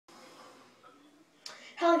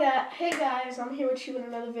Hey guys, I'm here with you in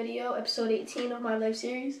another video, episode 18 of my live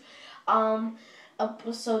series.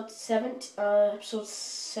 Episode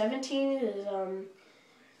 17 is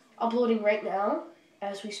uploading right now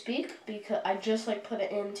as we speak because I just put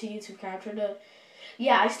it into YouTube Capture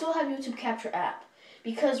I still have YouTube Capture app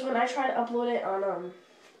because when I try to upload it on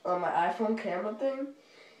my iPhone camera thing,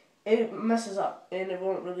 it messes up and it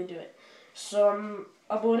won't really do it. So I'm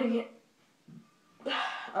uploading it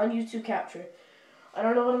on YouTube Capture. I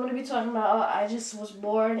don't know what I'm going to be talking about. I just was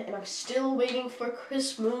bored, and I'm still waiting for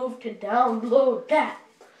Chris Move to download that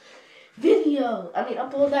video.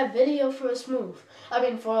 Upload that video for a Smooth.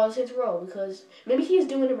 For Saints Row, because maybe he's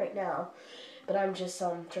doing it right now, but I'm just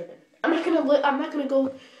tripping. I'm not gonna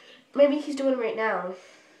go. Maybe he's doing it right now,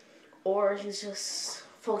 or he's just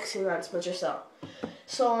focusing on Splinter Cell.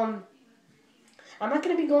 So I'm not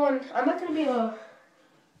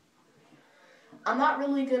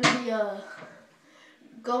really gonna be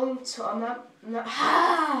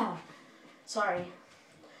sorry.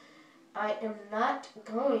 I am not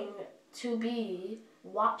going to be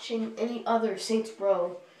watching any other Saints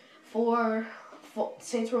Row 4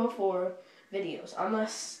 videos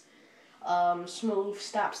unless Smooth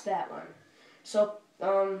stops that one. So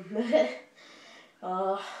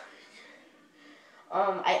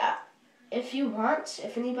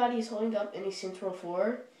if anybody is holding up any Saints Row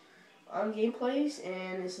 4 gameplays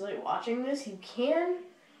and is watching this, you can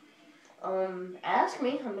ask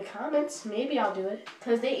me in the comments. Maybe I'll do it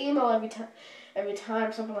because they email every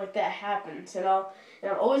time something like that happens, and I'm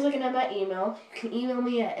always looking at my email. You can email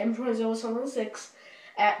me at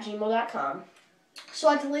m20716@gmail.com. So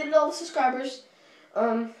I deleted all the subscribers.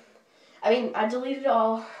 I deleted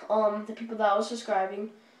all the people that was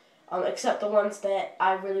subscribing, except the ones that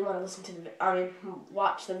I really want to listen to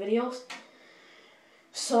watch the videos.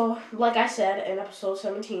 So, like I said in episode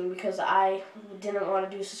 17, because I didn't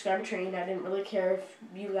want to do subscriber training, I didn't really care if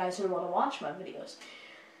you guys didn't want to watch my videos.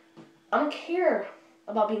 I don't care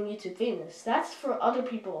about being YouTube famous. That's for other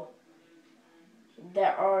people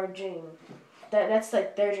that are dream. That's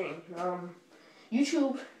their dream.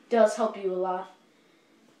 YouTube does help you a lot.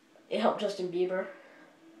 It helped Justin Bieber.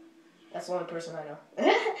 That's the only person I know.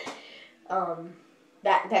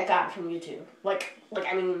 that got from YouTube.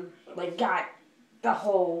 Got the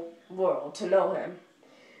whole world to know him.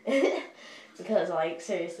 Because,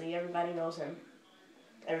 seriously, everybody knows him.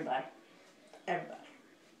 Everybody. I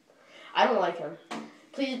don't like him.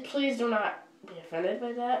 Please do not be offended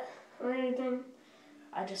by that or anything.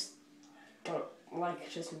 I just don't like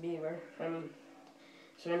Justin Bieber.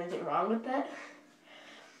 Is there anything wrong with that?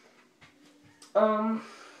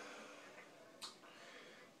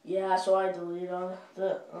 Yeah, so I deleted all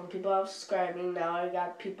the people I was subscribing. Now I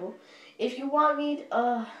got people. If you want me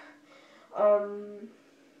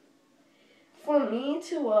for me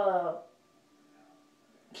to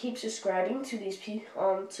keep subscribing to these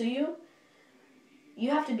people to you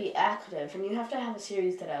have to be active and you have to have a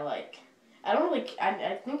series that I like. I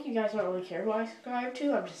think you guys don't really care who I subscribe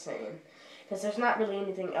to. I'm just saying, because there's not really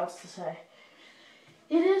anything else to say.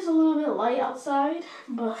 It is a little bit light outside,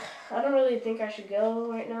 but I don't really think I should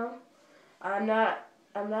go right now. I'm not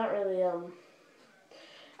really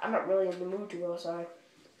in the mood to go outside.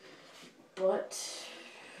 But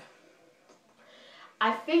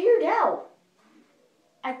I figured out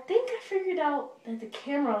that the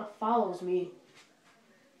camera follows me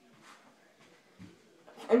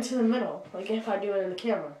into the middle, if I do it in the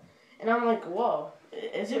camera. And I'm like, whoa,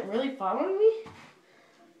 is it really following me?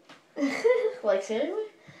 Seriously?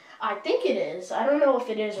 I think it is. I don't know if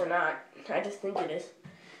it is or not. I just think it is.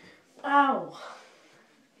 Ow.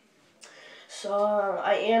 So,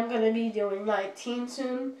 I am going to be doing 19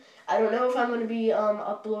 soon. I don't know if I'm going to be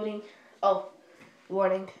uploading... Oh,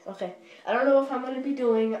 warning. Okay. I don't know if I'm going to be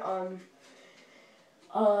doing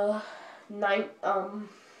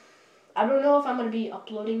I don't know if I'm going to be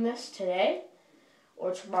uploading this today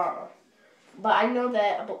or tomorrow. But I know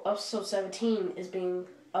that episode 17 is being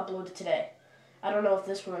uploaded today. I don't know if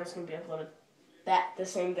this one is going to be uploaded the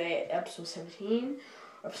same day, episode 17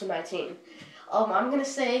 or episode 19. I'm going to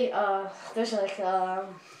say there's a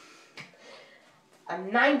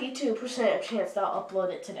 92% chance that I'll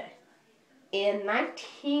upload it today. And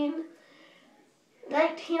 19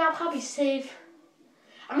 I'll probably save.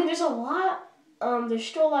 There's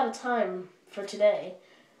still a lot of time for today.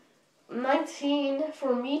 19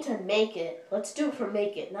 for me to make it. Let's do it for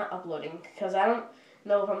make it, not uploading, because I don't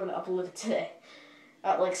know if I'm going to upload it today.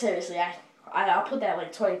 Seriously, I'll put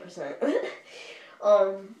that 20%.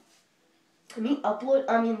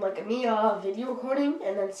 Video recording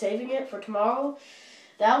and then saving it for tomorrow,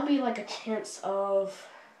 that'll be a chance of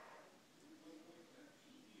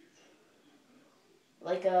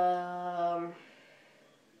like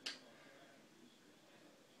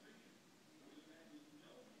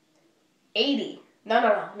 80.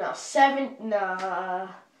 No.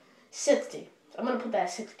 60. I'm gonna put that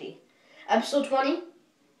at 60. Episode 20.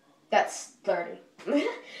 That's 30.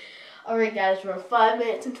 Alright guys, we're 5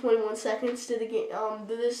 minutes and 21 seconds to the game,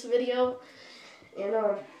 to this video. And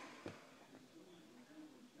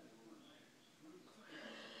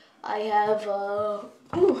I have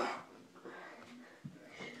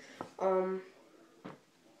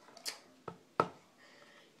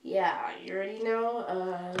yeah, you already know.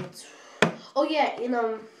 Oh yeah, and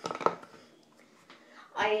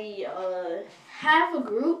I have a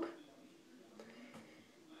group.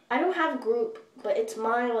 I don't have a group, but it's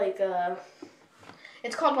my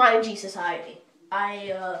it's called YNG Society.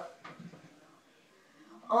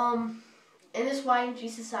 In this YNG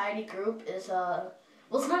Society group is well,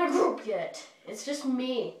 it's not a group yet. It's just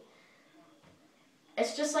me.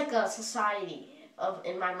 It's just like a society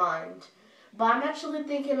in my mind. But I'm actually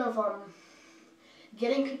thinking of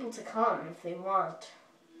getting people to come if they want.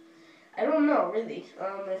 I don't know really.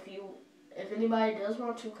 If anybody does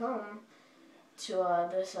want to come to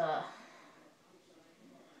this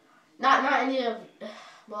not any of,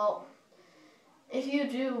 well, if you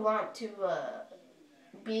do want to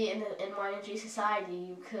be in YNG Society,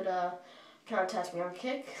 you could contact me on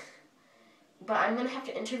Kik. But I'm gonna have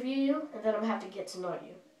to interview you, and then I'm gonna have to get to know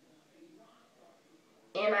you.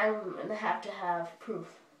 And I'm gonna have to have proof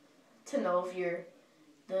to know if you're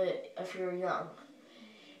young.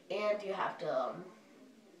 And you have to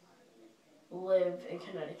live in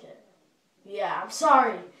Connecticut. Yeah, I'm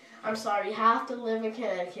sorry. You have to live in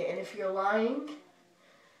Connecticut. And if you're lying,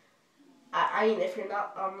 I mean, if you're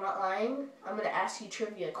not, I'm not lying. I'm gonna ask you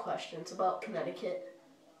trivia questions about Connecticut,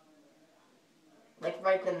 like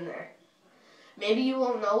right then and there. Maybe you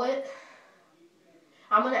won't know it.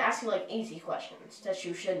 I'm gonna ask you like easy questions that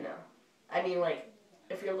you should know. I mean, like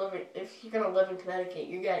if you're gonna live in Connecticut,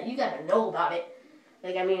 you gotta know about it.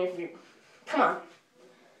 Like, I mean, come on,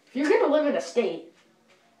 if you're gonna live in a state,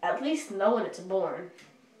 at least know when it's born.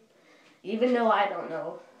 Even though I don't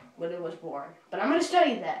know when it was born, but I'm gonna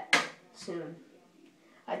study that soon.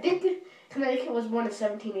 I think Connecticut was born in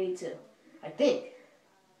 1782. I think.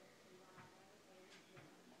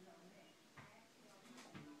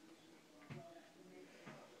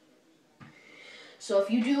 So if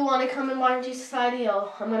you do want to come in YNG Society,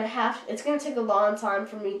 it's gonna take a long time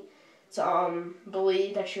for me to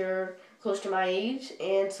believe that you're close to my age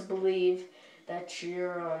and to believe that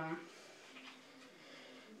you're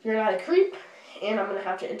not a creep. And I'm gonna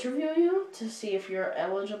have to interview you to see if you're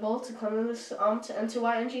eligible to come in this into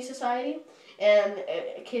YNG Society. And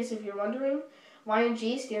in case if you're wondering,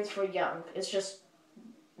 YNG stands for young. It's just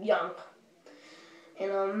young.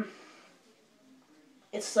 And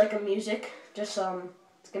it's like a music. It's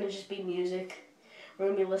gonna just be music. We're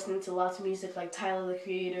gonna be listening to lots of music like Tyler the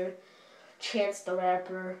Creator, Chance the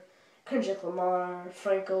Rapper, Kendrick Lamar,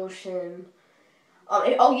 Frank Ocean.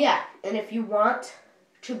 Oh yeah, and if you want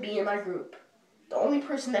to be in my group, the only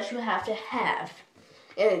person that you have to have,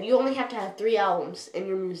 and you only have to have 3 albums in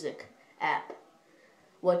your music app,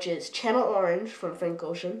 which is Channel Orange from Frank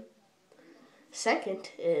Ocean. Second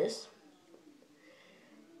is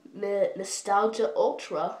Nostalgia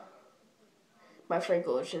Ultra by Frank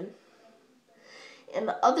Ocean. And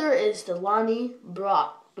the other is the Lonnie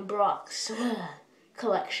Brock's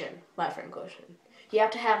Collection by Frank Ocean. You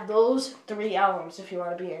have to have those 3 albums if you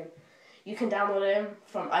want to be in. You can download them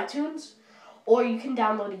from iTunes, or you can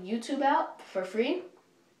download a YouTube app for free,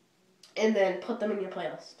 and then put them in your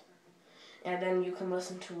playlist. And then you can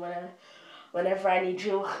listen to whenever I need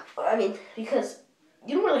you. I mean, because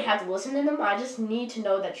you don't really have to listen to them. I just need to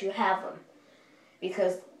know that you have them.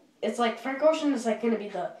 Because it's like Frank Ocean is like going to be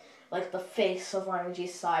the face of YNG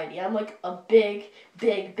Society. I'm like a big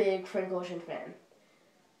Frank Ocean fan.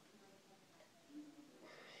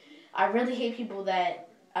 I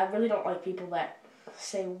really don't like people that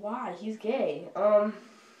say, why, he's gay.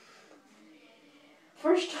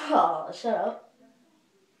 First of all, shut up.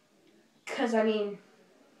 Because, I mean,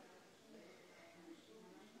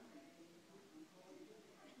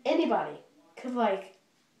 anybody could like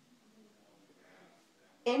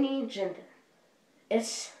any gender.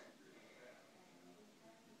 It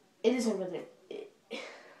isn't really.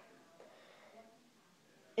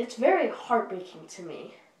 It's very heartbreaking to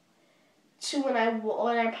me. When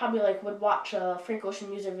I probably like would watch a Frank Ocean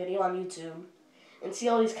music video on YouTube and see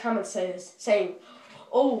all these comments saying,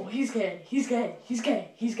 "Oh, he's gay, he's gay, he's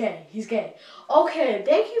gay, he's gay, he's gay." Okay,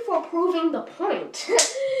 thank you for proving the point.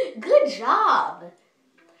 Good job.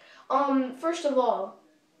 First of all,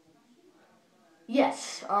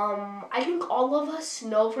 Yes, I think all of us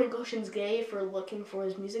know Frank Ocean's gay if we're looking for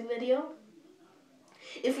his music video.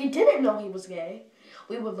 If we didn't know he was gay,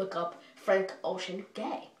 we would look up Frank Ocean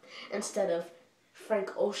gay instead of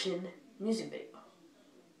Frank Ocean music video.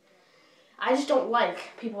 I just don't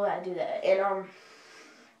like people that do that, and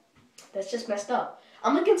that's just messed up.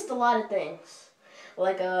 I'm against a lot of things,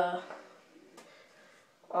 like I'm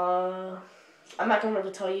not gonna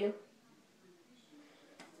really tell you.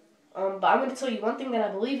 But I'm gonna tell you one thing that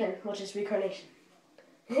I believe in, which is reincarnation.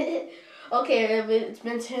 Okay, it's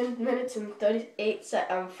been 10 minutes and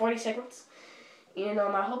 40 seconds. And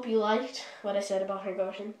I hope you liked what I said about Frank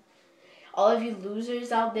Ocean. All of you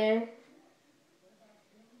losers out there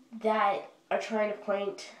that are trying to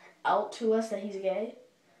point out to us that he's gay,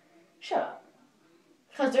 shut up.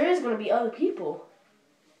 Because there is going to be other people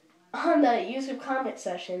on the YouTube comment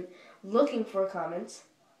section looking for comments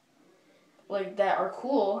like that are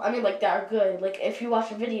cool. I mean, like that are good. Like if you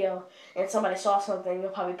watch a video and somebody saw something, they'll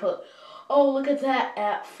probably put, "Oh, look at that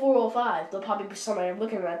at 4:05." There'll probably be somebody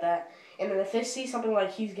looking at that, and then if they see something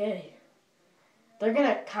like he's gay, they're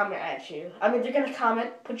gonna comment at you. I mean, they're gonna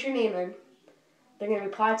comment, put your name in. They're gonna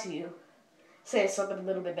reply to you, saying something a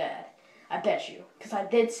little bit bad. I bet you, because I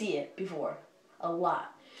did see it before, a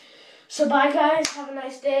lot. So bye guys, have a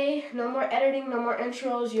nice day. No more editing, no more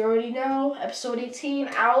intros, you already know. Episode 18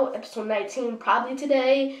 out, episode 19 probably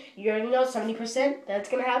today. You already know, 70% that's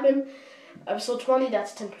gonna happen. Episode 20,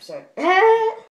 that's 10%.